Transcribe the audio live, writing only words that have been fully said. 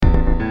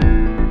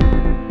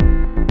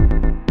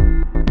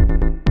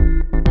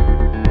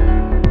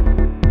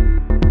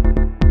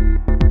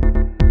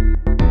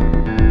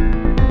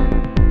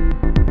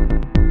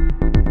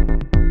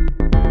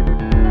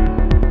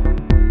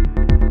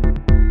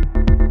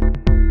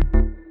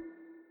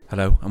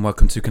Hello and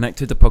welcome to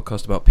Connected, the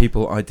podcast about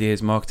people,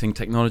 ideas, marketing,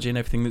 technology and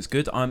everything that's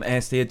good. I'm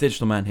ASD, a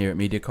digital man here at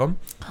Mediacom.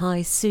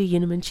 Hi, Sue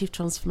Uniman, Chief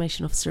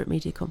Transformation Officer at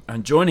Mediacom.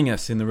 And joining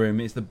us in the room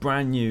is the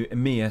brand new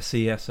EMEA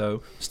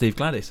CSO, Steve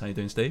Gladys. How are you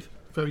doing, Steve?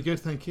 Very good,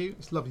 thank you.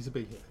 It's lovely to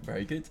be here.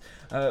 Very good.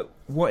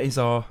 What is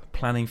our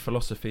planning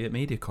philosophy at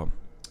Mediacom?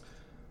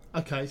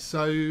 Okay,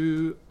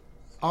 so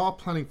our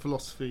planning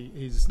philosophy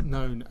is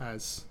known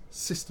as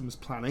systems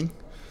planning.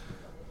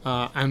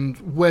 And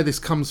where this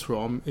comes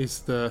from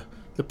is the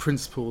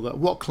principle that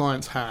what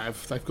clients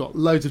have, they've got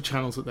loads of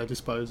channels at their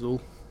disposal,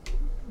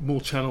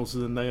 more channels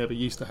than they ever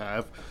used to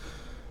have,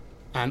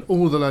 and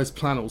all of those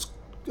channels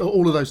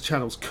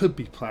could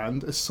be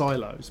planned as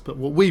silos. But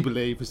what we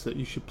believe is that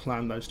you should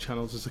plan those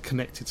channels as a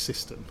connected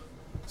system.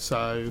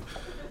 So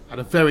at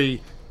a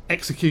very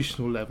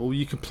executional level,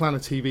 you can plan a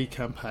TV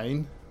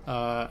campaign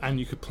and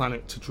you could plan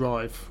it to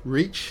drive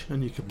reach,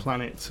 and you could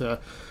plan it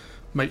to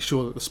make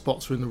sure that the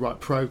spots are in the right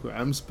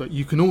programs, but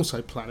you can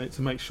also plan it to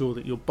make sure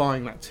that you're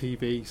buying that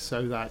TV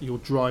so that you're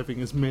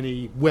driving as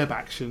many web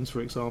actions,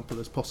 for example,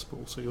 as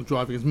possible. So you're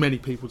driving as many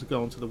people to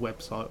go onto the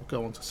website or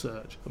go onto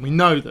search. And we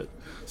know that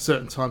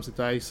certain times of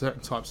day,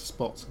 certain types of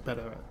spots are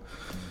better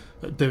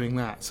at doing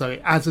that. So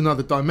it adds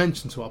another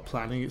dimension to our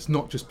planning. It's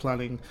not just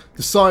planning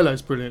the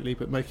silos brilliantly,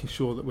 but making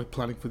sure that we're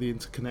planning for the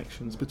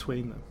interconnections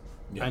between them.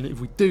 Yeah. And if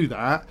we do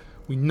that,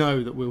 we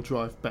know that we'll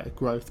drive better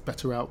growth,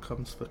 better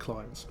outcomes for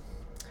clients.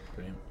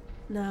 Brilliant.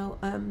 Now,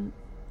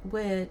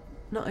 we're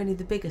not only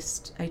the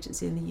biggest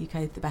agency in the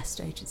UK, the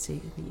best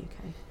agency in the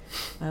UK,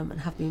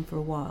 and have been for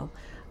a while.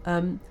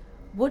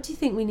 What do you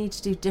think we need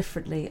to do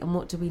differently, and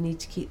what do we need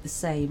to keep the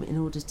same in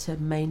order to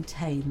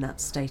maintain that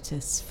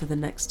status for the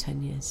next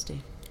 10 years,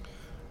 Steve?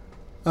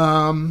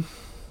 I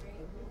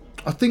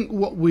think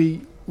what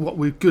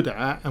we're good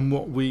at, and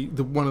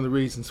one of the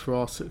reasons for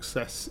our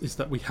success is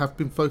that we have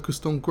been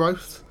focused on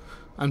growth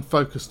and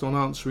focused on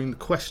answering the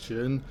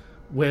question,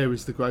 where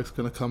is the growth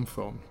going to come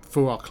from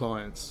for our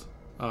clients?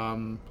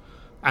 And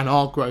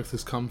our growth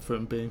has come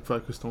from being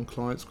focused on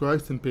clients'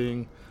 growth and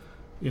being,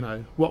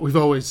 what we've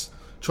always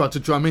tried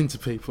to drum into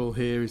people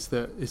here is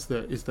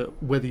that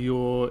whether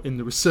you're in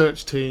the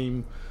research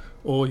team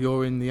or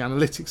you're in the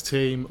analytics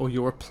team or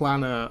you're a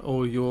planner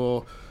or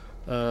you're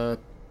a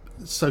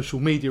social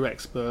media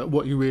expert,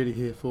 what you're really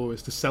here for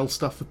is to sell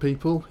stuff for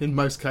people. In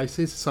most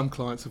cases, some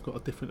clients have got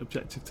a different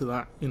objective to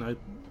that.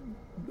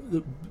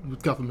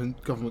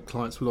 Government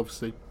clients will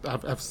obviously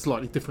have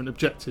slightly different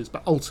objectives,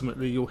 but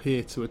ultimately you're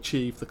here to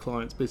achieve the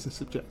client's business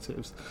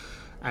objectives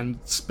and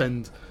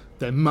spend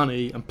their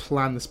money and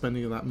plan the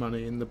spending of that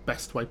money in the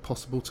best way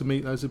possible to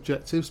meet those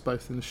objectives,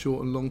 both in the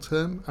short and long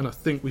term. And I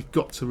think we've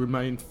got to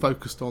remain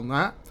focused on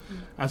that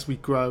as we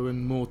grow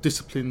and more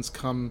disciplines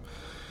come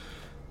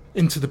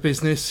into the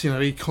business.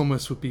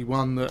 E-commerce would be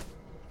one that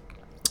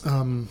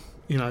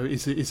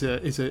is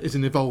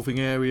an evolving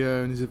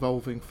area and is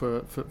evolving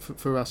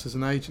for us as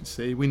an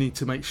agency. We need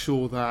to make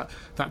sure that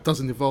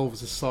doesn't evolve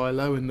as a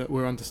silo, and that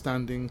we're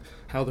understanding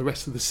how the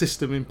rest of the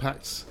system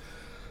impacts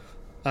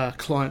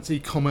clients'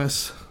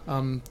 e-commerce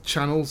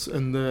channels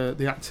and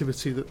the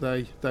activity that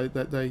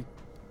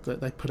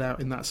they put out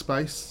in that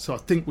space. So I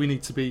think we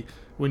need to be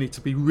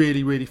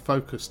really, really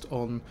focused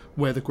on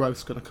where the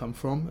growth's going to come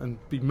from and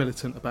be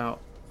militant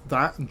about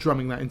that and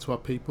drumming that into our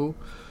people.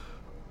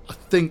 I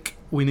think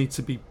we need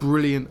to be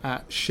brilliant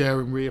at share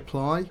and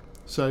reapply.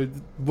 So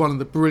one of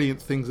the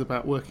brilliant things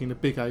about working in a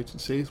big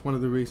agency, is one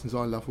of the reasons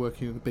I love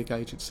working in a big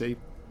agency,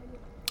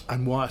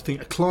 and why I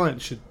think a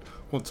client should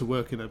want to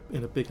work in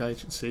a big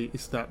agency,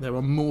 is that there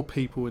are more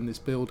people in this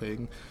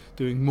building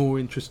doing more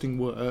interesting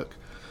work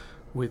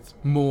with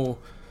more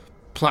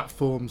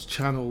platforms,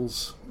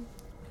 channels,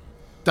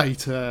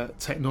 data,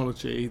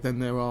 technology than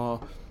there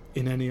are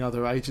in any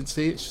other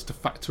agency. It's just a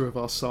factor of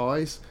our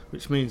size,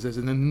 which means there's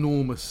an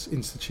enormous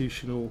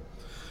institutional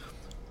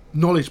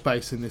knowledge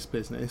base in this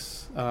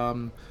business,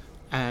 and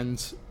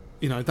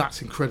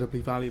that's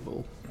incredibly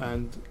valuable.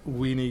 And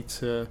we need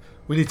to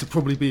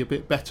probably be a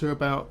bit better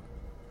about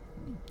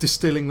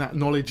distilling that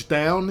knowledge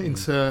down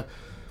into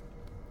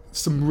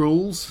some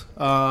rules,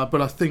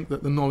 but I think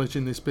that the knowledge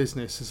in this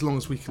business, as long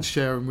as we can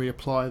share and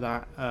reapply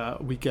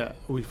that,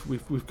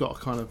 we've got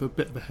kind of a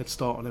bit of a head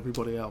start on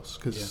everybody else,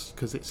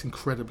 because it's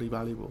incredibly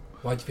valuable.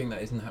 Why do you think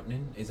that isn't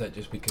happening? Is that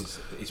just because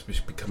it's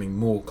becoming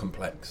more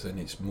complex and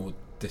it's more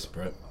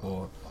disparate,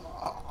 or?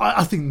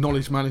 I think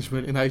knowledge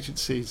management in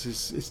agencies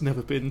it's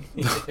never been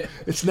in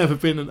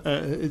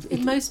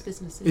most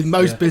businesses. In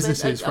most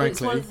businesses, frankly,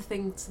 it's one of the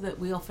things that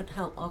we often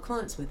help our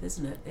clients with,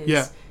 isn't it?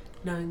 Is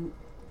knowing,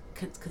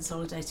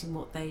 consolidating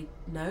what they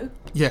know.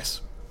 Yes.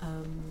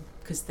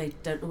 Because they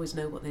don't always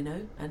know what they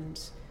know, and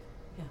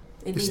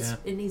it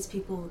needs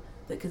people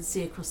that can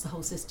see across the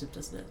whole system,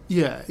 doesn't it?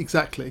 Yeah,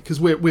 exactly. Because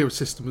we're a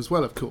system as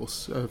well, of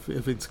course, of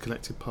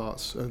interconnected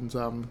parts, and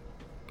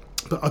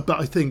but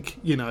I think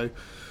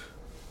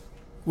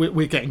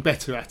we're getting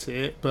better at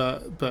it,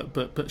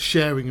 but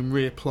sharing and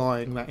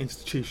reapplying that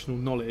institutional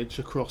knowledge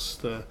across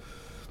the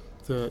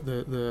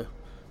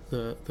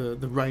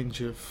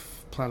range of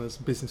planners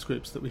and business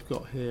groups that we've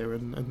got here,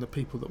 and the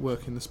people that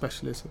work in the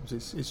specialisms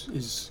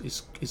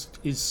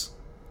is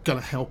going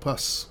to help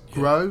us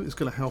grow. It's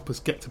going to help us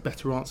get to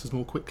better answers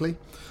more quickly.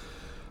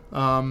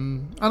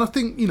 And I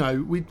think, you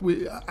know,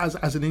 we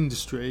as an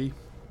industry,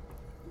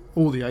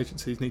 all the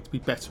agencies need to be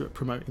better at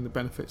promoting the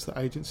benefits that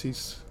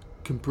agencies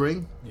can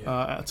bring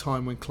at a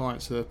time when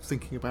clients are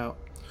thinking about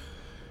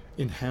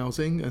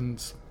in-housing.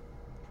 And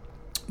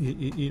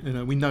you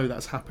know, we know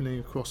that's happening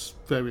across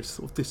various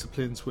sort of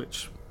disciplines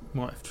which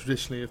might have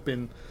traditionally have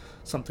been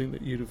something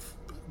that you'd have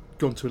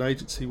gone to an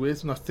agency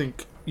with. And I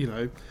think, you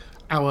know,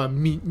 our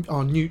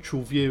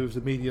neutral view of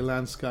the media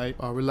landscape,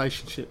 our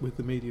relationship with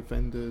the media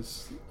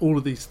vendors, all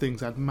of these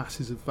things add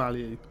masses of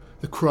value.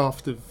 The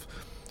craft of,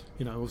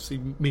 you know, obviously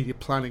media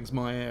planning is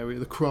my area.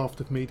 The craft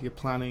of media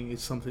planning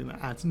is something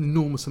that adds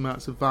enormous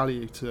amounts of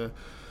value to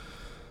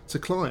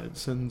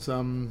clients, and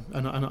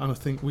I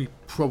think we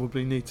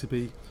probably need to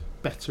be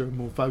better and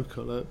more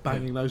vocal at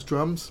banging those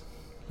drums.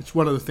 It's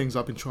one of the things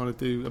I've been trying to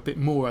do a bit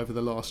more over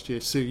the last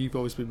year. Sue, you've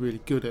always been really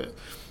good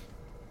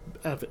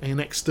at an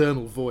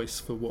external voice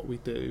for what we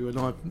do, and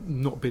I've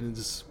not been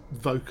as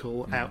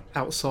vocal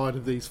outside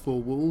of these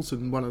four walls.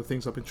 And one of the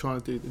things I've been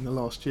trying to do in the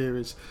last year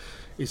is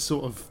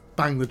sort of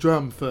bang the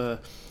drum for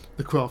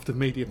the craft of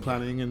media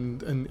planning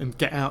and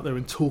get out there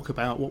and talk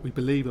about what we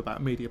believe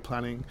about media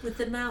planning. With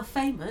the now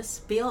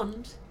famous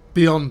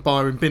Beyond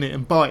Byron Binnett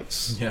and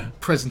Bytes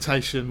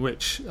presentation,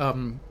 which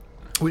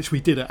we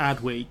did at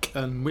Adweek,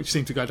 and which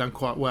seemed to go down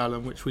quite well,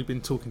 and which we've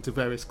been talking to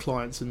various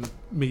clients and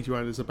media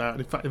owners about.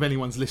 And in fact, if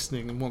anyone's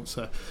listening and wants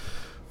a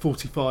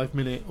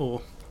 45-minute,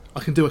 or I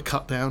can do a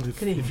cut down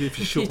if you're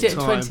short of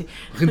time,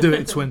 I can do it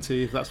in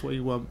 20 if that's what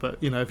you want.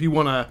 But, you know, if you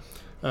want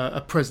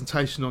a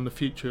presentation on the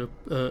future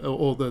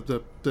or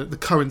the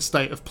current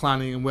state of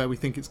planning and where we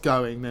think it's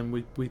going, then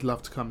we'd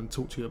love to come and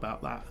talk to you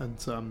about that. And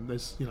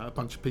there's, you know, a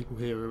bunch of people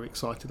here who are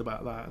excited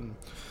about that, and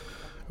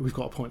we've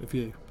got a point of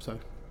view. So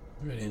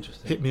really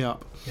interesting. Hit me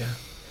up. Yeah.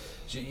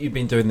 So you've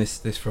been doing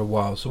this for a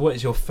while. So what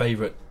is your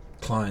favourite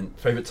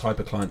type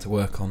of client to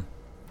work on?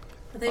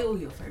 Are they all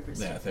your favourites?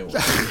 Yeah, they're all.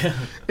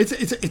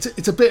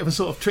 It's a bit of a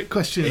sort of trick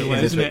question in a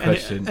way, isn't it?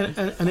 Question.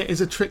 And it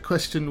is a trick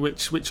question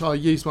which I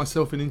use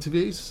myself in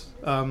interviews,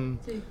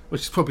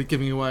 which is probably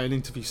giving away an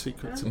interview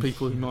secret to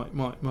people who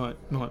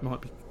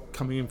might be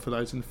coming in for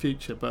those in the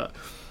future. But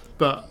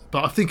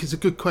I think it's a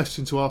good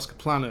question to ask a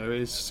planner: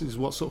 is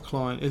what sort of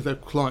client, is there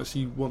clients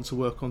you want to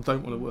work on,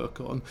 don't want to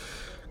work on?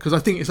 Because I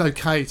think it's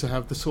okay to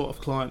have the sort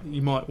of client that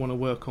you might want to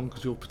work on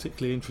because you're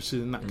particularly interested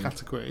in that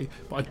category.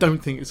 But I don't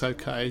think it's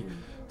okay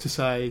to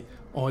say,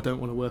 oh, I don't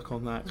want to work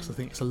on that because I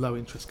think it's a low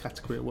interest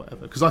category or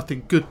whatever. Because I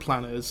think good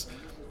planners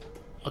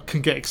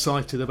can get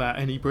excited about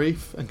any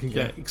brief and can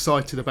get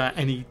excited about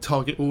any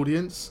target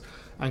audience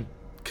and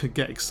can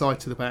get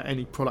excited about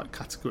any product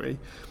category.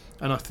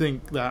 And I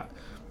think that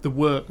the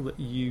work that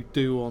you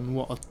do on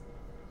what are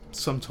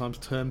sometimes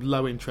termed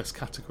low interest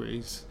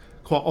categories,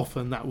 quite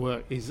often that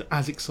work is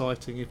as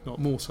exciting, if not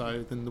more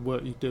so, than the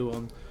work you do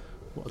on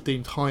what are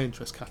deemed high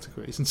interest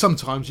categories. And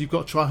sometimes you've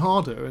got to try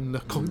harder, and the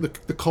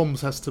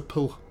comms has to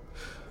pull,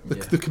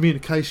 the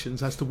communications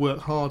has to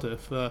work harder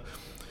for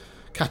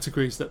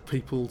categories that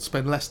people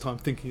spend less time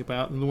thinking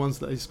about than the ones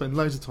that they spend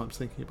loads of time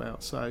thinking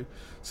about. So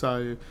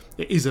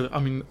it is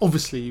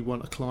obviously you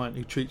want a client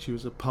who treats you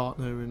as a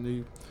partner and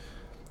who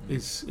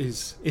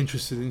is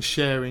interested in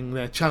sharing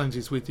their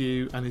challenges with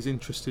you and is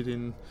interested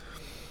in,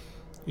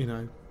 you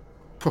know,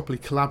 properly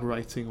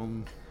collaborating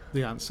on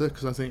the answer,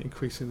 because I think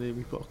increasingly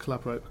we've got to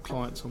collaborate with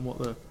clients on what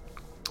the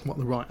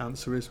right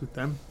answer is with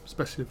them,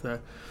 especially if they're,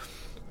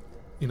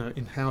 you know,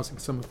 in housing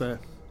some of their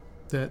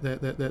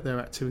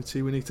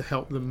activity. We need to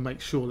help them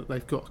make sure that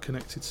they've got a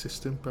connected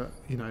system, but,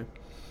 you know,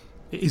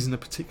 it isn't a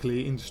particular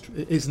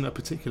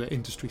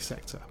industry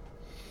sector.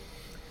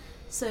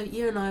 So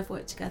you and I have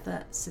worked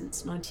together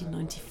since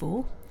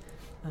 1994.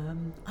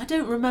 I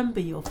don't remember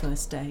your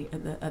first day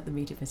at the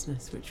media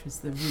business, which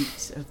was the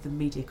root of the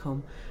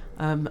MediaCom.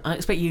 I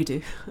expect you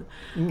do.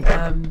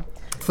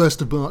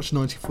 1st of March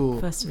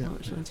 94. 1st of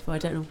March 94. I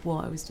don't know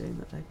what I was doing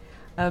that day.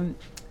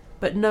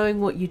 But knowing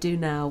what you do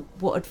now,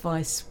 what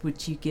advice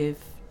would you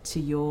give to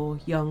your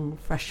young,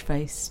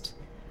 fresh-faced,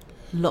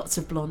 lots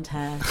of blonde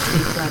hair,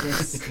 Steve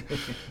Gladys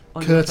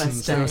on your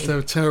first day? There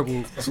were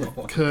terrible sort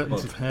of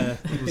curtains of hair.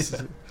 It's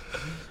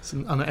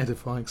an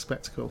unedifying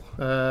spectacle.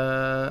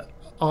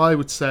 I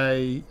would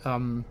say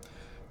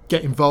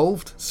get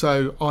involved.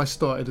 So I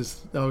started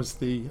I was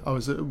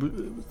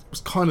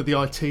kind of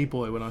the IT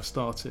boy when I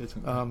started,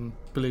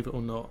 believe it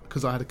or not,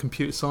 because I had a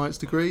computer science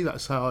degree.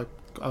 That's how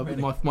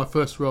really? my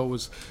first role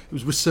was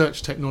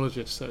research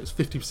technologist. So it's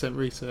 50%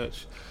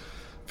 research,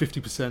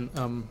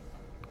 50%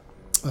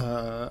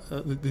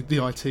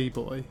 the IT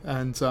boy.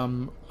 And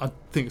I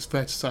think it's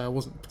fair to say I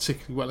wasn't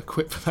particularly well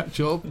equipped for that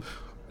job.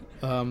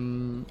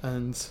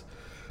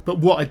 But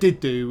what I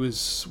did do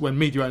was, when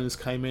media owners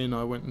came in,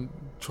 I went and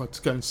tried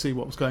to go and see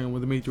what was going on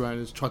with the media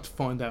owners, tried to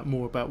find out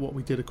more about what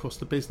we did across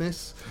the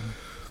business.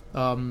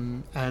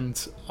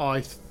 And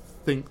I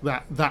think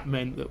that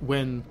meant that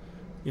when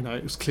you know,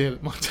 it was clear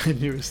that my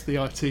tenure as the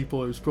IT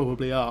boy was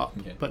probably up,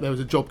 but there was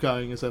a job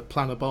going as a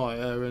planner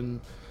buyer, and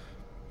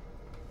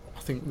I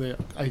think the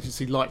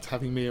agency liked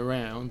having me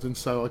around, and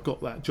so I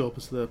got that job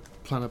as the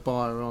planner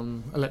buyer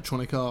on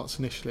Electronic Arts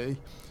initially,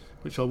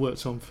 which I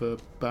worked on for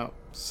about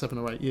 7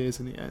 or 8 years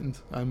in the end,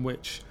 and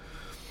which,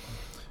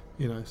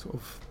 you know, sort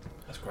of...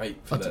 That's great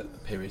for the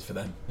period for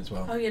them as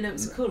well. Oh, yeah, no, it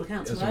was a cool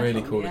account to work on. It was a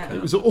really cool account.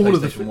 It was all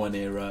of the... PlayStation 1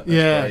 era.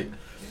 Yeah. Great.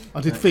 I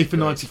did FIFA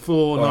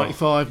 94,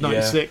 95,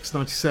 96,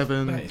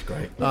 97. That is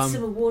great. With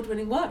some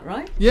award-winning work,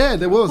 right? Yeah,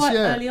 there was, Quite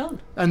early on.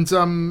 And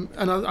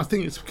I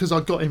think it's because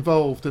I got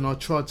involved and I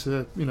tried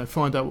to, you know,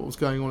 find out what was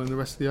going on in the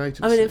rest of the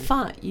agency. I mean, in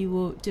fact, you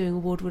were doing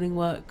award-winning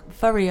work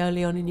very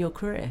early on in your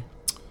career,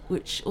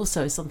 which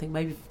also is something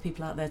maybe for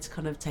people out there to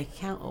kind of take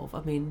account of.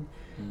 I mean,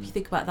 if you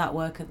think about that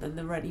work and then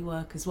the Ready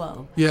work as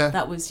well. Yeah,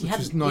 that was... which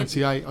was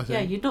 98, I think.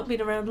 Yeah, you'd not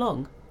been around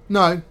long.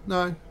 No.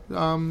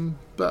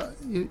 But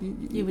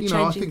you were you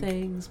know, changing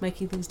things,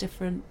 making things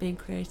different, being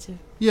creative.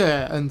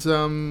 Yeah,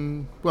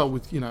 and well,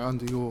 with, you know,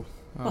 under your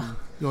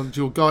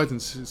your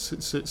guidance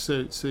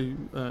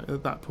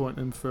at that point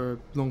and for a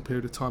long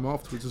period of time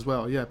afterwards as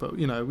well. Yeah, but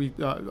you know,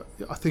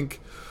 I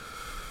think.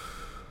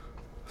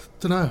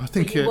 Don't know. I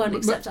think you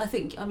weren't I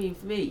think. I mean,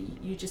 for me,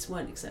 you just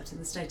weren't accepting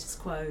the status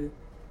quo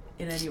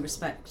in any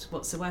respect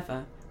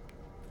whatsoever.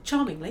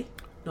 Charmingly,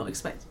 not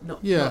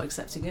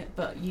accepting it,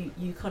 but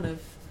you kind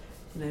of,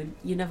 you know,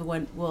 you never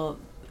went, well,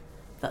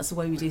 that's the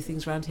way we do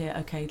things around here.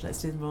 Okay,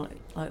 let's do them right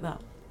like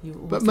that. You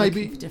were always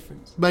looking for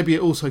difference. Maybe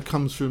it also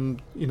comes from,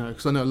 you know,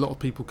 because I know a lot of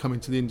people come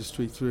into the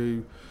industry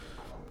through,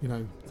 you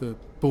know, the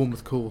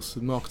Bournemouth course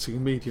and marketing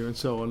and media and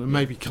so on, and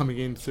maybe coming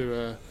in through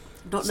a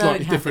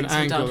slightly different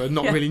angle and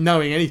not really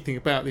knowing anything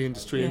about the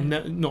industry and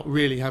not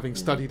really having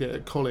studied it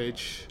at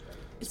college.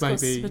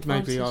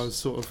 Maybe I was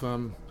sort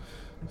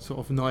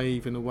of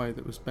naive in a way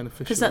that was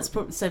beneficial. Because that's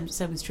probably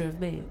same was true of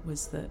me. It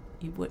was that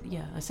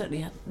I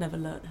certainly had never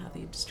learnt how the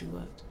industry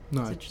worked.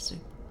 No, it's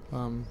interesting.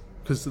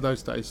 Because in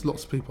those days,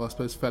 lots of people, I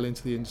suppose, fell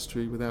into the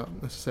industry without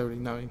necessarily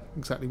knowing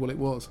exactly what it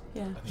was.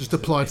 Yeah, just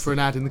applied for an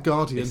ad in the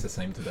Guardian. It's the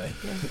same today.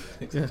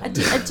 Yeah.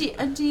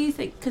 And do you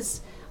think?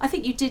 Because I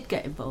think you did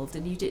get involved,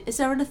 and you did. Is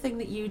there anything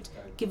that you'd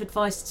give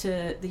advice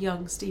to the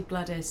young Steve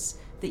Gladys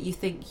that you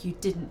think you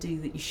didn't do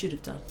that you should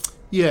have done?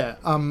 Yeah,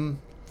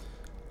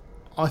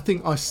 I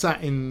think I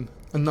sat in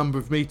a number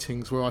of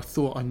meetings where I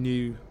thought I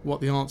knew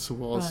what the answer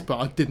was, but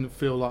I didn't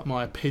feel like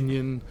my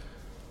opinion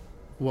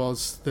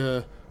was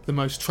the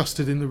most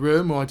trusted in the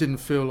room, or I didn't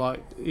feel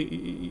like,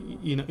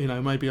 you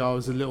know, maybe I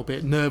was a little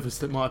bit nervous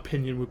that my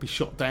opinion would be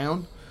shot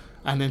down,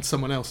 and then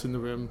someone else in the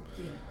room,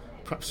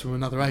 perhaps from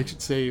another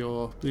agency,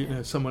 or you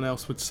know, someone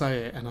else would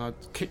say it, and I'd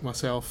kick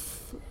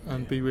myself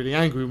and be really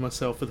angry with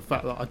myself for the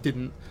fact that I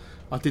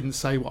didn't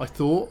say what I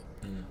thought.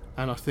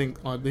 And I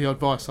think the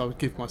advice I would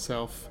give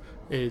myself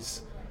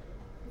is,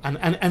 and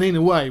in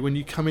a way, when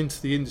you come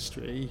into the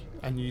industry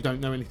and you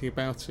don't know anything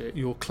about it,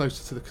 you're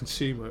closer to the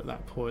consumer at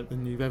that point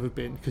than you've ever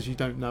been, because you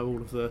don't know all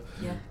of the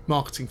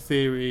marketing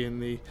theory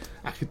and the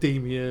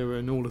academia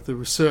and all of the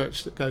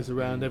research that goes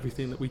around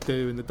everything that we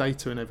do and the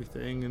data and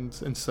everything,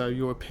 and so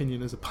your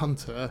opinion as a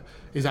punter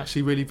is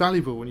actually really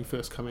valuable when you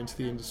first come into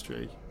the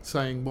industry.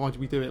 Saying, why do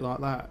we do it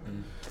like that,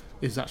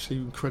 is actually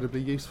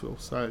incredibly useful.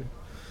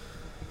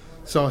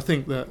 So I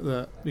think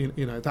that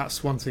you know,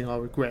 that's one thing I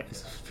regret,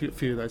 is a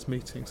few of those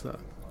meetings that.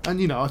 And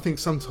you know, I think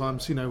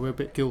sometimes, you know, we're a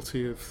bit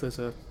guilty of, there's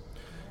a,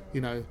 you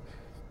know,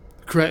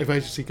 creative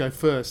agency go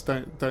first,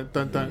 don't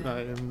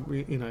they? And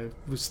we, you know,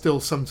 we're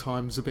still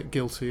sometimes a bit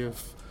guilty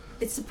of.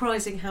 It's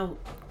surprising how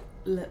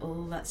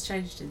little that's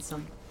changed in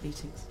some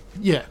meetings.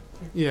 Yeah.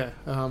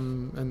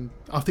 And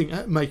I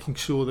think making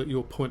sure that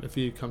your point of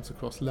view comes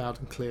across loud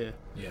and clear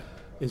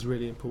is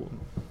really important.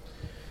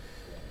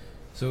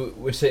 So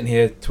we're sitting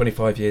here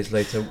 25 years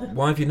later.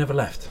 Why have you never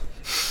left?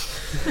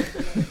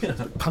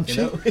 Punchy.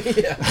 You know?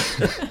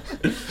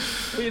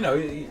 Well, you know,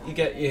 you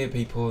hear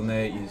people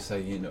and you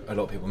say, you know, a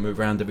lot of people move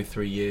around every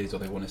 3 years, or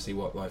they want to see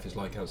what life is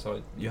like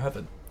outside. You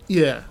haven't.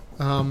 Yeah.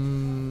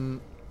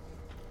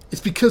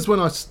 It's because when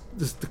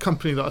the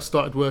company that I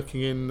started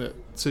working in, that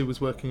Sue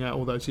was working at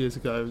all those years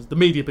ago, was the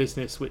media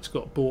business, which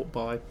got bought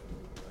by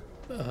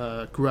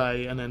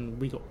Grey, and then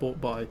we got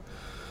bought by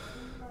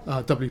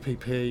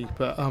WPP.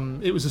 But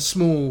it was a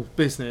small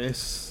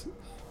business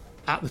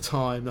at the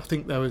time. I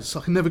think there was,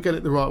 I can never get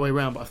it the right way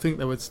around, but I think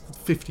there was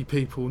 50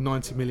 people,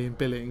 90 million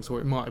billings, or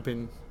it might have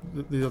been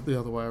the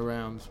other way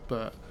around.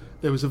 But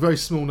there was a very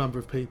small number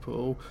of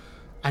people,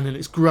 and then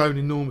it's grown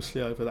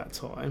enormously over that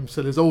time.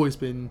 So there's always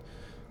been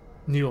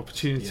new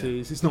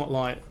opportunities. It's not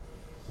like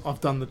I've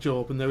done the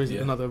job and there isn't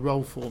another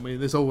role for me.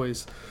 There's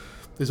always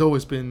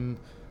been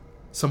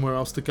somewhere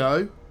else to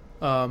go.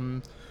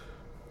 I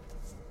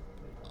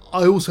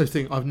also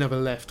think I've never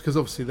left, because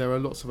obviously there are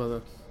lots of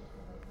other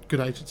good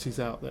agencies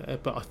out there,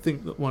 but I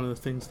think that one of the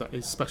things that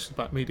is special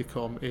about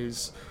Mediacom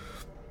is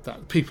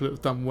that people that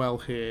have done well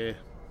here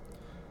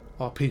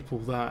are people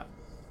that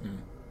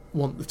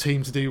want the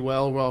team to do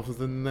well rather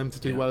than them to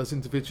do Yeah. well as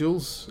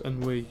individuals,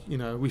 and we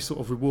sort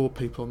of reward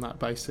people on that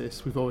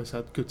basis. We've always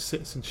had good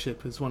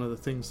citizenship as one of the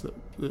things that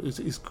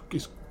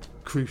is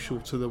crucial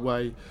to the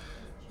way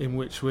in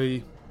which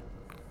we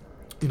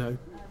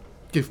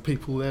give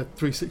people their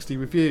 360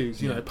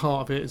 reviews. Yeah.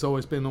 Part of it has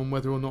always been on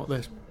whether or not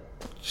they're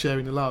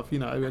sharing the love.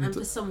 And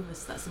for some of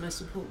us, that's the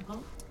most important part.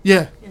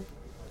 Yeah. Yeah.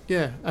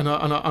 Yeah, and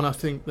I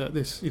think that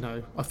this,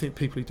 I think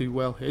people who do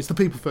well here, it's the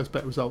people first,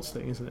 better results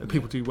thing, isn't it? The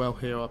people who do well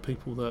here are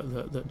people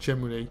that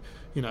generally,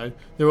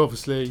 they're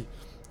obviously,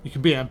 you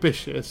can be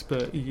ambitious,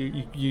 but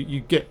you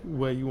get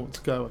where you want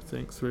to go. I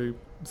think through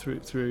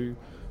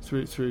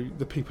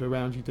the people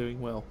around you doing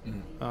well,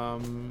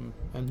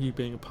 and you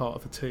being a part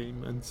of a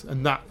team,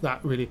 and that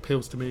really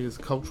appeals to me as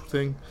a cultural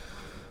thing.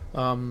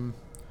 And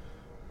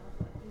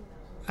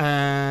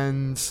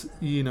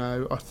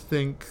I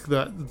think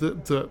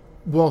that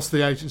whilst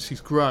the agency's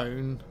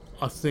grown,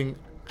 I think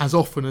as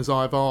often as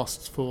I've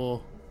asked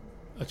for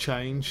a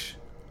change,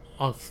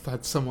 I've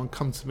had someone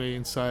come to me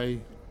and say,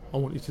 I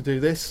want you to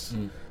do this.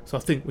 So I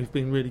think we've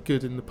been really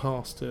good in the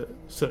past,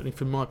 certainly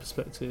from my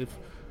perspective.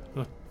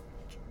 And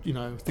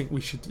I think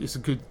we should, it's a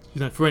good,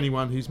 for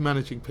anyone who's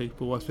managing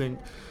people, I think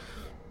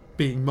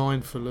being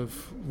mindful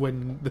of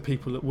when the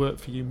people that work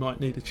for you might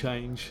need a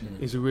change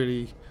is a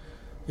really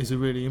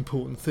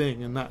important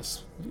thing. And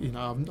that's,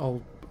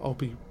 I'll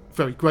be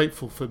very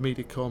grateful for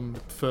Mediacom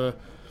for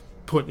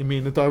pointing me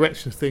in the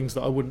direction of things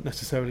that I wouldn't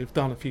necessarily have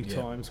done a few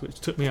times, which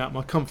took me out of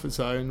my comfort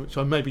zone, which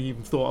I maybe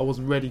even thought I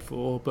wasn't ready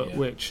for, but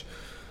which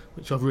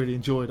I've really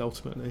enjoyed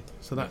ultimately.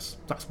 So that's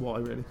why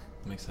really.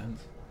 Makes sense.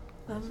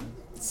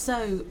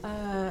 So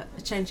a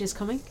change is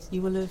coming.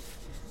 You will have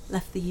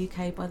left the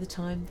UK by the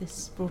time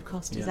this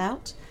broadcast is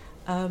out,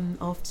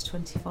 after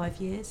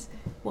 25 years.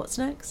 What's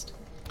next?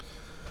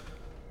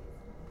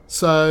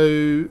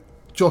 So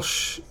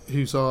Josh,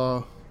 who's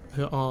our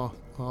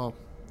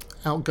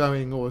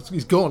outgoing, or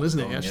he's gone,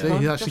 isn't he? Actually,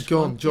 he's actually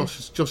gone.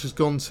 Josh has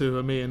gone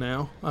to EMEA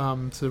now,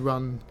 to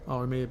run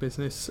our EMEA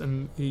business,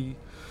 and he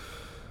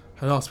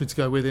had asked me to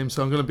go with him.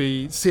 So I'm going to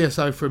be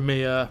CSO for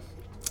EMEA,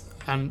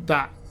 and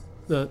that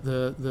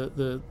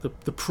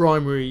the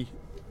primary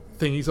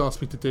thing he's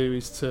asked me to do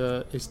is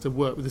to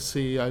work with the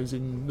CEOs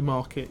in the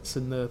markets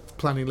and the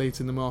planning leads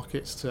in the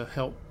markets to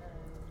help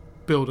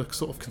build a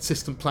sort of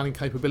consistent planning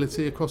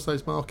capability across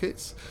those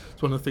markets.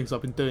 It's one of the things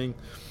I've been doing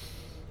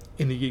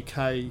in the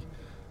UK,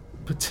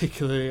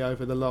 particularly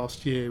over the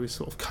last year, is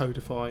sort of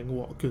codifying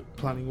what good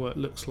planning work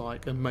looks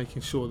like and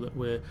making sure that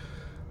we're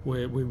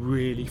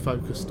really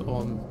focused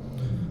on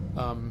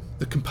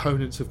the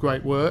components of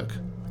great work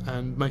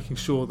and making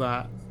sure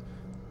that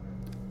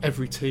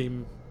every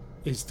team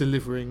is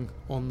delivering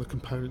on the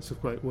components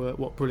of great work,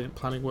 what brilliant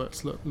planning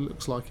works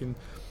looks like in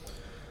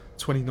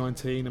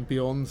 2019 and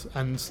beyond.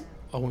 And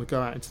I want to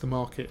go out into the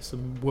markets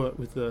and work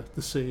with the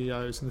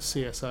CEOs and the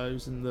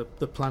CSOs and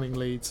the planning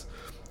leads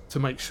to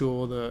make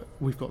sure that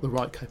we've got the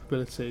right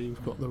capability,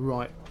 we've got the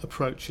right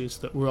approaches,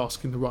 that we're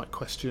asking the right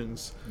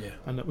questions,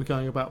 and that we're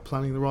going about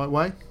planning the right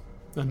way.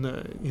 And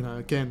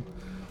again,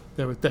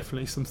 there are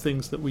definitely some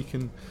things that we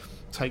can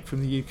take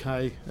from the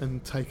UK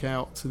and take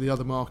out to the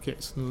other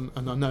markets, and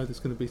I know there's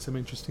going to be some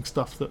interesting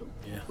stuff that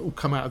will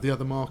come out of the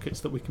other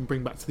markets that we can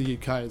bring back to the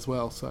UK as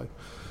well. So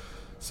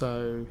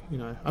and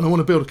I want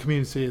to build a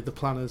community of the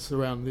planners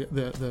around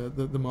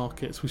the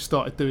markets. We've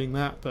started doing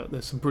that, but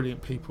there's some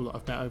brilliant people that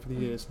I've met over the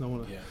years, and I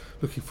want to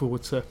looking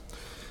forward to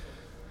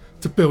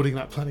building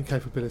that planning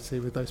capability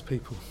with those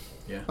people.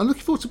 Yeah, I'm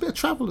looking forward to a bit of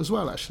travel as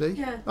well.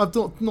 Actually, I've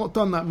not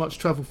done that much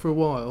travel for a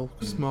while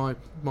because my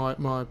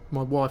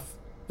wife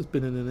has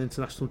been in an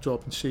international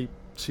job, and she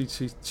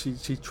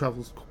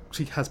travels.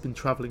 She has been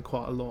travelling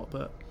quite a lot,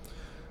 but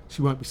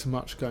she won't be so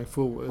much going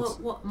forward.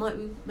 What might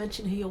we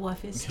mention who your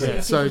wife is? Yeah.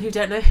 So people who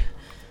don't know.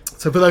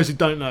 So for those who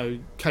don't know,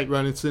 Kate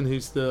Rowlinson,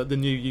 who's the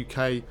new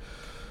UK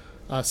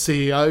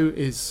CEO,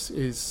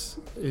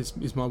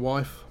 is my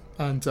wife,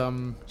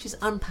 and she's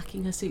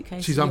unpacking her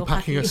suitcase. She's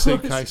unpacking her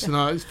suitcase,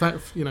 and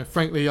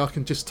frankly, I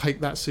can just take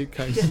that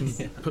suitcase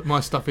and put my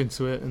stuff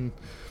into it and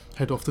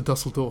head off to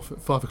Dusseldorf at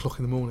 5 o'clock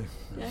in the morning.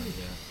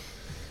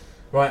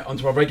 Right, on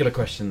to our regular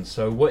questions.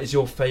 So what is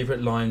your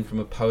favourite line from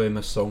a poem,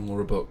 a song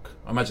or a book?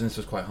 I imagine this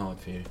was quite hard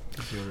for you.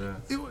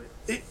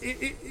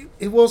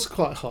 It was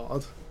quite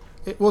hard.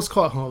 It was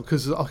quite hard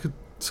because I could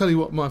tell you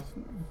what my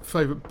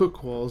favourite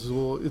book was,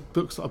 or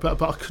books that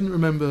but I couldn't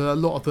remember a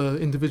lot of the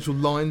individual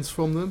lines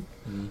from them.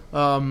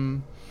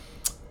 And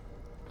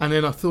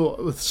then I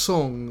thought with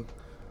song,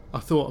 I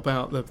thought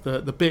about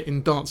the bit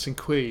in Dancing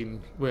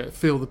Queen where it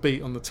feel the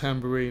beat on the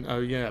tambourine, oh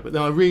yeah. But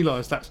then I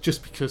realised that's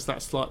just because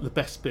that's like the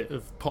best bit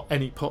of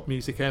any pop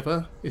music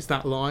ever, is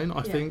that line.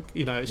 I think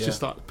it's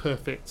just like the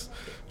perfect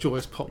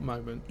joyous pop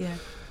moment. Yeah.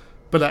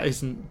 But that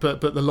isn't.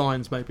 But the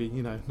lines maybe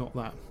not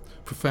that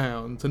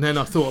profound. And then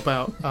I thought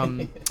about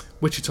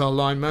Wichita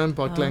Lineman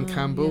by Glenn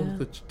Campbell,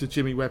 the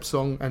Jimmy Webb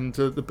song, and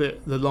the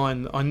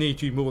line, I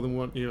need you more than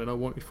want you, and I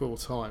want you for all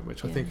time,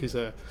 which I think is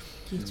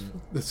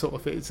beautiful.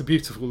 It's a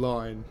beautiful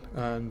line,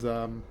 and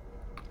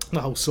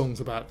the whole song's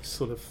about this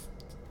sort of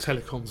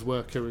telecoms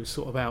worker who's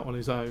sort of out on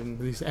his own,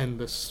 these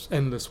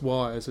endless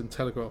wires and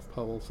telegraph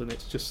poles, and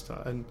it's just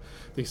and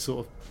these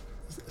sort of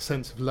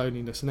sense of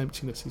loneliness and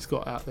emptiness he's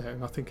got out there.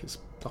 And I think it's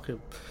like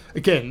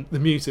again, the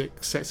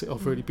music sets it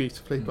off really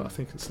beautifully, but I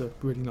think it's a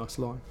really nice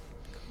line.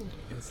 Cool.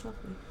 It's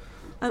lovely.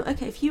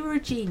 Okay, if you were a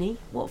genie,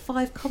 what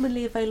 5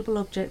 commonly available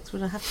objects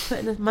would I have to put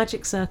in a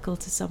magic circle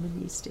to summon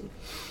you, Steve?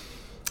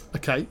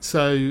 Okay,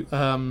 so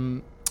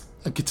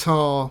a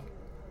guitar,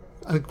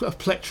 a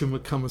plectrum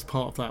would come as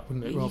part of that,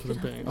 wouldn't it? Rather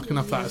than being, I can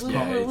have that as part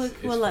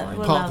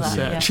of the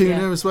set.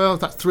 Tuner as well.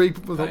 That's 3.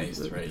 That is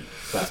 3.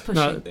 Let's push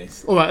No,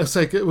 it. all right.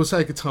 We'll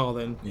say guitar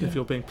then, if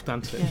you're being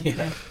pedantic.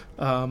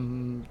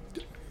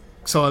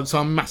 So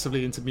I'm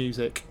massively into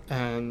music,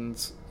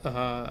 and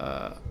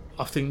I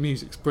think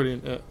music's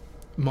brilliant at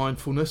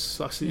mindfulness.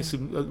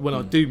 When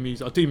I do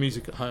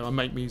music at home. I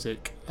make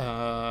music,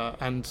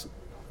 and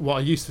what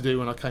I used to do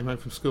when I came home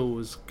from school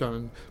was go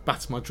and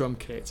batter my drum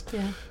kit.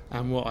 Yeah.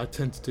 And what I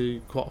tend to do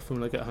quite often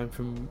when I get home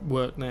from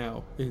work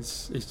now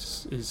is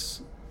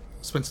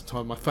spend some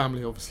time with my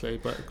family, obviously,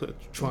 but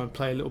try and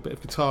play a little bit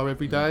of guitar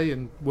every day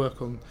and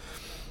work on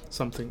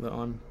something that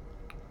I'm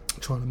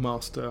trying to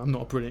master. I'm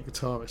not a brilliant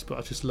guitarist, but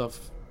I just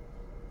love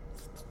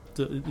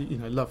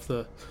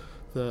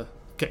the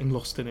getting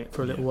lost in it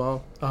for a little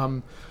while.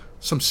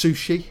 Some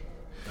sushi.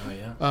 Oh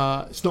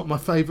yeah. It's not my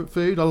favourite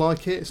food. I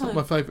like it. It's not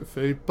my favourite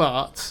food,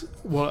 but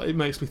what it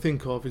makes me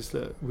think of is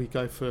that we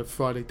go for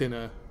Friday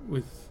dinner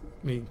with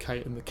me and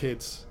Kate and the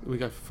kids. We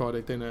go for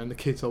Friday dinner, and the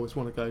kids always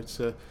want to go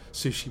to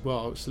Sushi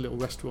Bar. It's a little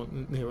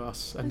restaurant near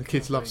us, and the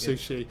kids love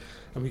sushi,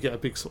 and we get a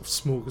big sort of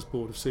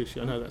smorgasbord of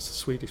sushi. I know that's a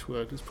Swedish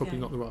word. It's probably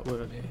not the right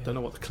word. I don't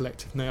know what the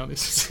collective noun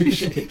is for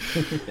sushi.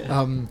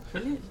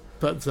 Brilliant.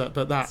 But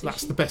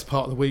that's the best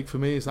part of the week for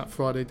me, is that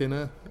Friday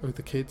dinner with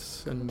the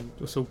kids and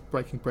us all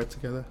breaking bread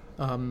together.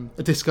 A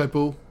disco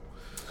ball.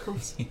 Of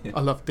course. I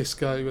love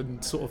disco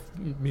and sort of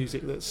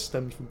music that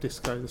stems from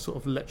disco, the sort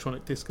of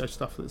electronic disco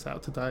stuff that's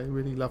out today. I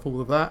really love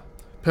all of that.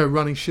 Pair of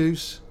running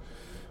shoes.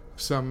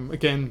 Some,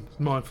 again,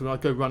 mindful, I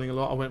go running a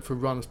lot. I went for a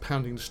run, I was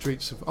pounding the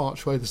streets of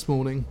Archway this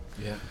morning.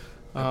 Yeah.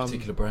 A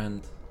particular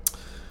brand.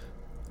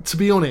 To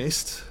be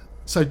honest,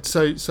 so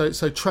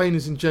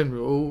trainers in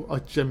general, I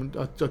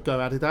go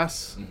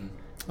Adidas.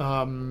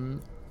 Mm-hmm.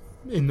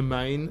 In the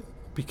main,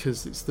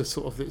 because it's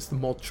the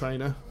mod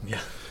trainer. Yeah.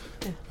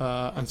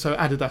 And so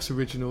Adidas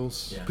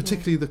Originals,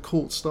 particularly the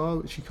court style,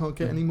 which you can't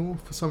get anymore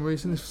for some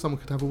reason. If someone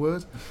could have a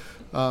word,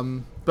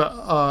 but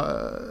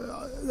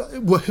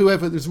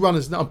whoever there's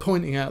runners, I'm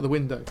pointing out the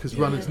window because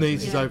Runners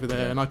Knees is over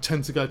there, and I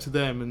tend to go to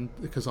them, and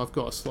because I've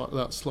got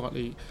a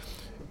slightly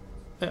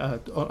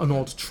an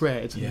odd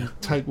tread, and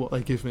take what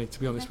they give me. To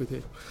be honest with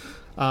you,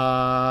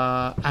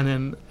 and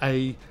then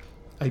a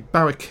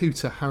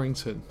Barracuda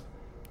Harrington.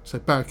 So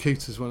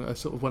Barracuda's one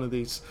of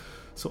these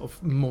sort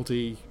of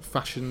moddy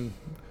fashion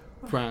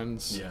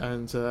brands,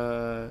 and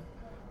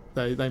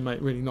they make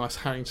really nice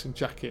Harrington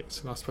jackets,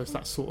 and I suppose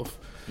that's sort of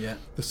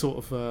the sort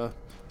of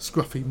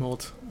scruffy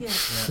mod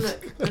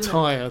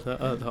attire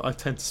that I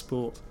tend to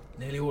sport.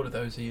 Nearly all of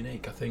those are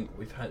unique. I think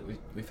we've had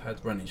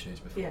running shoes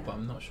before, but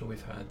I'm not sure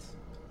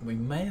we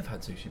may have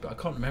had sushi, but I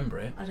can't remember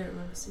it. I don't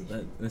remember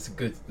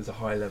sushi. There's a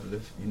high level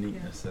of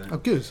uniqueness there. Oh,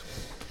 good.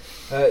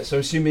 So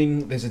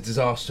assuming there's a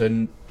disaster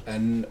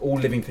and all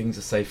living things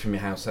are safe from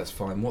your house, that's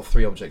fine. What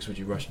 3 objects would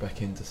you rush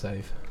back in to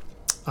save?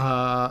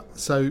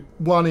 So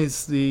one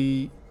is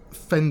the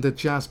Fender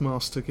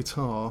Jazzmaster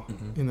guitar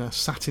in a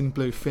satin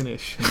blue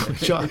finish,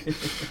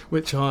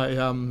 which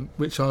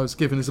I was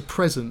given as a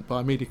present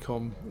by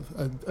Mediacom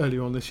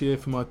earlier on this year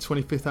for my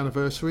 25th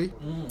anniversary.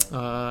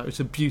 It's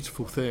a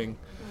beautiful thing,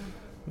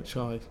 which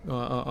I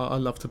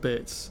love to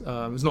bits.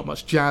 There's not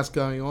much jazz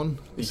going on.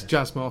 It's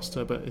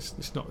Jazzmaster, but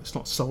it's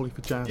not solely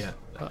for jazz.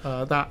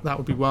 That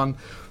would be one.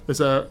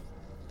 There's a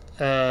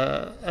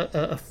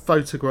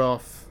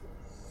photograph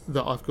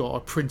that I've got,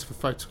 a print of a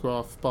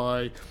photograph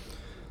by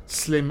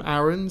Slim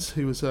Aarons,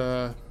 who was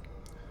an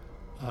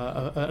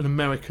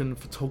American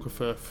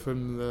photographer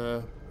from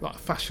the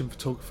fashion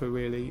photographer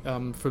really,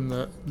 from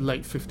the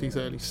late 50s,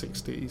 early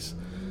 60s.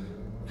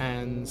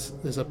 And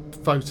there's a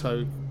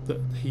photo that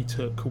he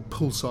took called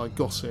Poolside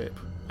Gossip,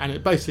 and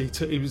it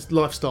basically it was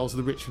lifestyles of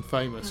the rich and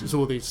famous. It was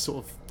all these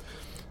sort of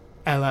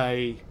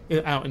LA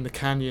out in the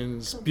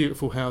canyons,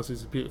 beautiful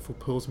houses, beautiful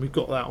pools, and we've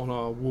got that on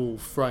our wall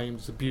framed.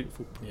 It's a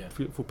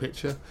beautiful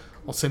picture.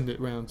 I'll send it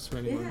round to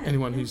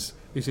anyone who's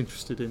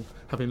interested in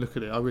having a look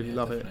at it. I really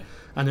love it.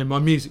 And then my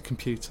music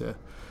computer,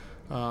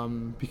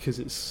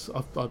 because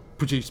I've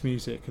produced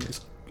music, and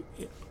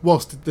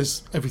whilst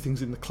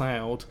everything's in the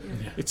cloud,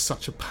 it's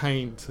such a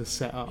pain to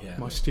set up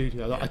my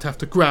studio. I'd have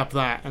to grab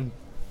that and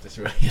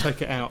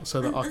take it out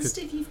so that I could. And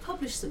Steve, you've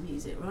published some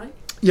music, right?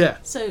 Yeah.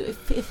 So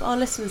if our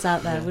listeners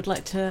out there would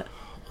like to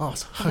I'm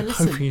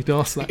hoping you'd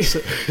ask that.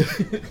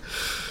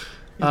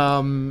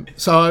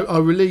 So I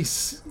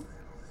release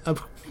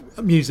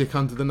music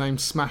under the name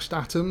Smashed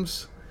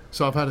Atoms.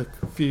 So I've had a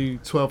few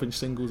 12-inch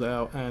singles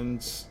out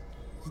and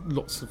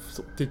lots of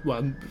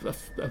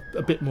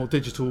a bit more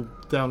digital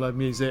download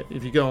music.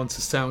 If you go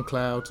onto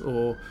SoundCloud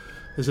or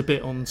There's a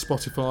bit on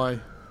Spotify.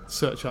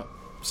 Search up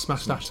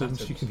Smashed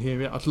Atoms. You can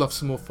hear it. I'd love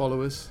some more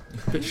followers.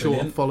 A bit short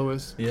on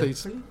followers. Yeah.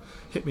 Please Brilliant.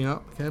 hit me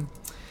up again.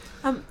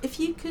 If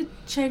you could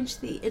change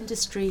the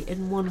industry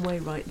in one way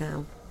right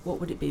now, what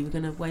would it be? We're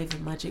going to wave a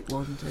magic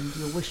wand and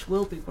your wish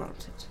will be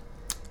granted.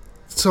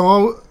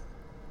 So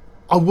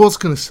I was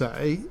going to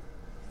say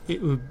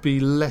it would be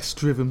less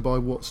driven by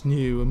what's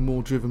new and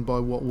more driven by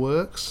what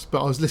works.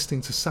 But I was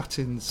listening to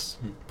Satin's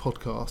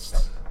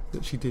podcast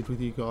that she did with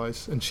you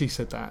guys, and she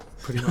said that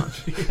pretty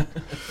much.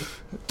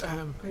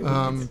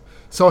 Damn.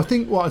 So I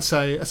think what I'd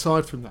say,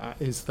 aside from that,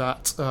 is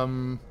that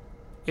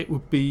it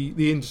would be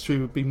the industry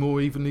would be more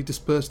evenly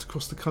dispersed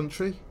across the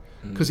country,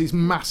 because it's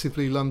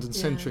massively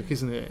London-centric,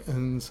 isn't it?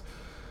 And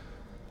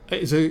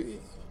it is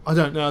I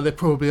don't know. There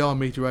probably are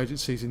media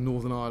agencies in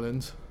Northern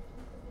Ireland,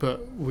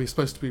 but we're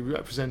supposed to be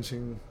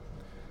representing.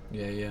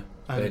 Yeah.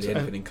 Barely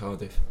anything in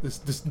Cardiff. There's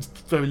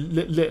very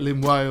little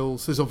in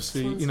Wales. There's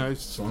obviously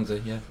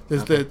Swansea, yeah.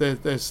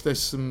 There's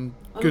some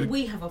good.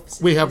 We have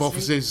offices. We have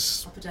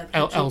offices up and down the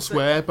country,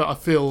 elsewhere, but I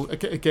feel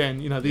again,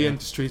 the Yeah.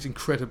 industry is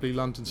incredibly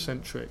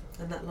London-centric.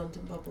 and that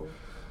London bubble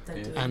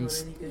don't do Yeah. anyone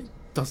And any good.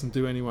 Doesn't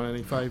do anyone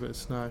any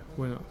favours. No,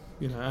 we're not.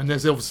 And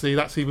there's obviously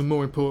that's even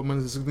more important when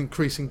there's an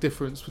increasing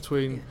difference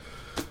between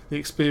the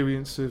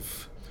experience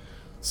of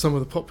some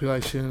of the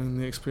population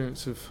and the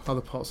experience of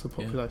other parts of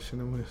the population,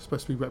 and we're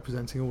supposed to be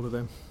representing all of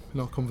them in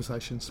our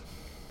conversations.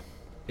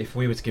 If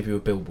we were to give you a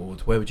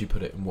billboard, where would you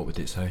put it and what would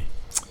it say?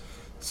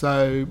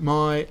 So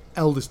my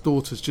eldest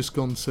daughter's just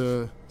gone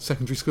to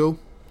secondary school,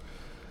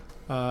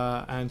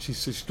 and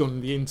she's gone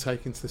in the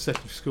intake into the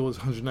secondary school. There's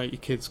 180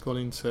 kids gone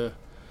into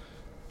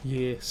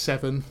year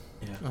 7,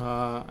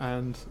 Yeah.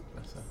 and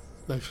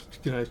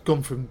they've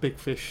gone from big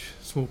fish,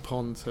 small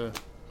pond to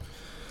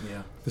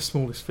Yeah. the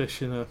smallest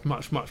fish in a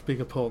much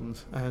bigger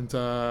pond. And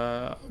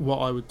what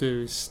I would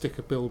do is stick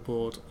a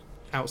billboard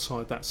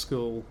outside that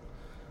school,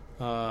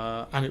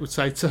 and it would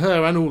say to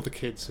her and all the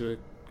kids who are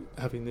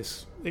having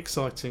this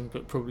exciting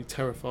but probably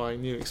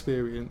terrifying new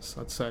experience,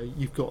 I'd say,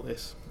 "You've got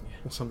this,"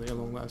 or something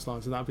along those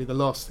lines. And that'd be the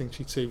last thing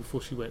she'd see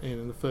before she went in,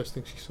 and the first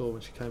thing she saw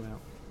when she came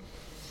out.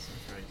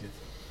 Very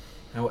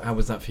good. How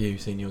was that for you,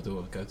 seeing your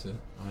daughter go to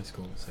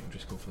secondary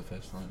school for the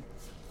first time?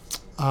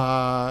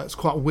 It's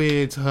quite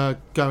weird, her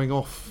going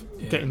off,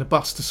 getting the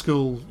bus to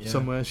school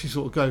somewhere. She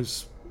sort of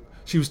goes.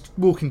 She was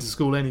walking to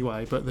school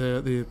anyway, but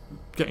the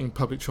getting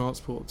public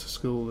transport to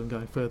school and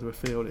going further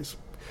afield, it's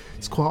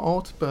quite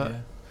odd. But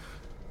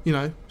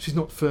she's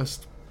not the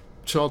first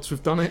child to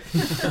have done it.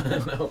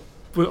 No.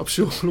 But I'm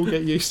sure we'll all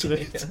get used to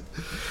it.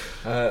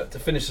 To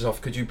finish us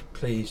off, could you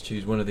please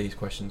choose one of these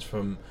questions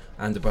from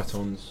Anne de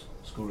Botton's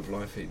School of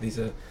Life? These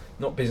are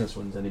not business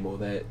ones anymore;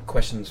 they're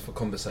questions for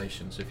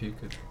conversation. So if you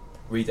could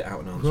read it out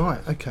and answer.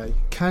 Right, okay.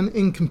 Can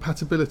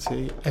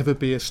incompatibility ever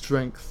be a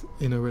strength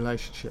in a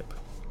relationship?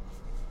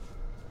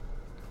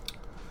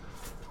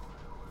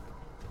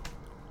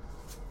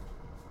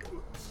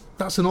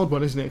 That's an odd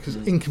one, isn't it? Because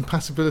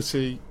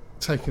incompatibility,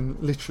 taken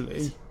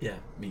literally,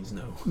 means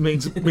no.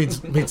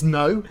 means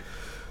no.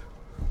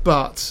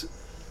 But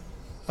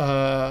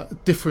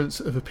difference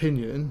of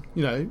opinion.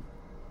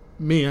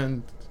 Me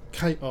and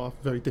Kate are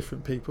very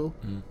different people,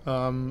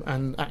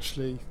 and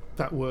actually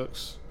that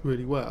works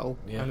really well,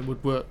 and it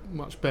would work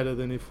much better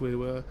than if we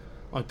were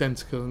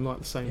identical and like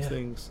the same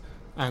things.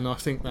 And I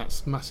think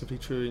that's massively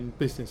true in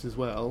business as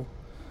well.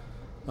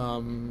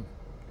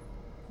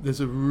 There's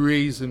a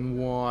reason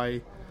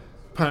why,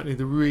 apparently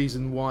the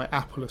reason why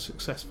Apple are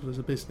successful as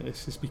a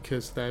business is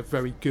because they're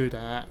very good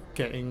at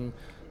getting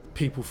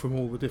people from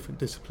all the different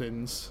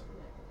disciplines,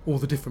 all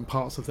the different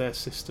parts of their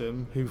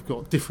system, who've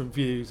got different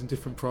views and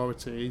different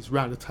priorities,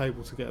 round a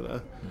table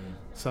together.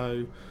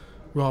 So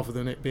rather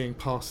than it being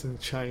passed in the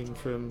chain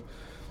from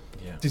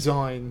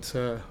design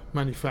to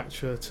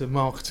manufacture to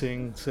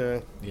marketing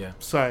to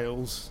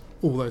sales,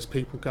 all those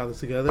people gather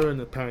together, and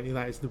apparently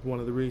that is one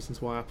of the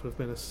reasons why Apple have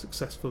been a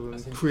successful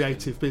and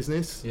creative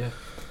business.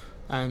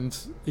 And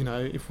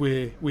if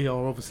we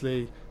are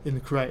obviously in the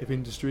creative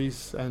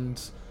industries,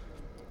 and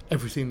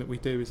everything that we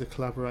do is a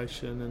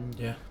collaboration,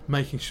 and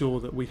making sure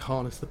that we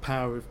harness the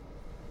power of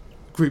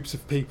groups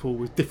of people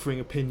with differing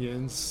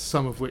opinions,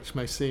 some of which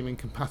may seem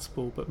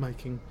incompatible, but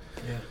making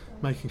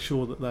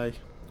sure that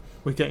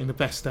we're getting the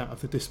best out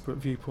of the disparate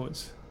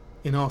viewpoints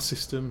in our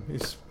system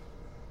is,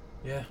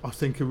 I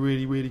think, a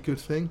really, really good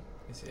thing.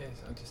 It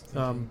is. I just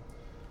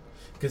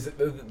because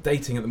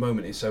dating at the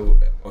moment is so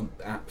on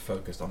app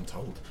focused, I'm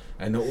told,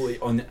 and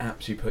on the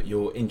apps you put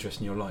your interests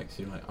and your likes.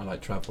 You're like, I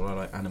like travel, I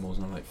like animals,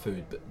 and I like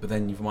food. But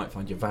then you might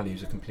find your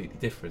values are completely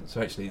different.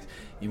 So actually,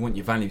 you want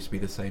your values to be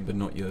the same, but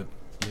not your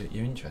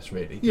interest,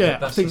 really.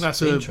 I think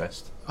that's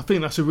interest. I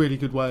think that's a really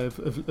good way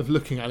of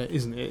looking at it,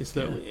 isn't it? Is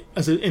that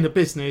in a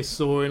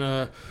business or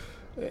in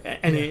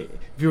if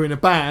you're in a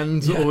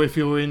band or if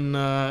you're in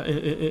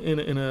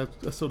a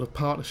sort of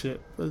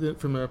partnership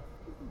from a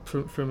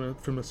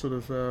sort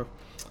of a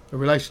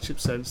relationship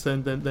sense,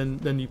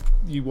 then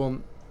you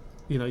want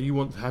you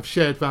want to have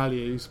shared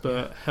values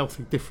but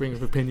healthy differing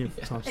of opinion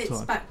from time to time.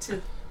 It's back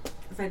to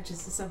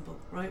Avengers Assemble,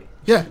 right?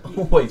 Yeah.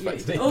 Always back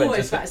to the Always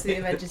Avengers. back to the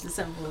Avengers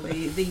Assemble.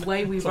 The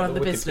way we It's run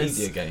like the a business.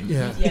 Wikipedia game.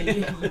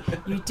 Yeah.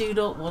 You do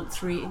not want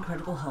 3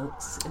 Incredible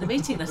Hulks in a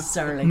meeting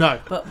necessarily. No.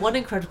 But 1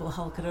 Incredible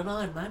Hulk and an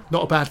Iron Man.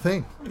 Not a bad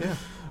thing. Yeah.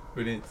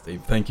 Brilliant,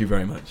 Steve. Thank you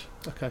very much.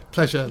 Okay.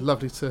 Pleasure.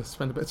 Lovely to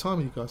spend a bit of time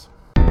with you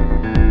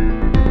guys.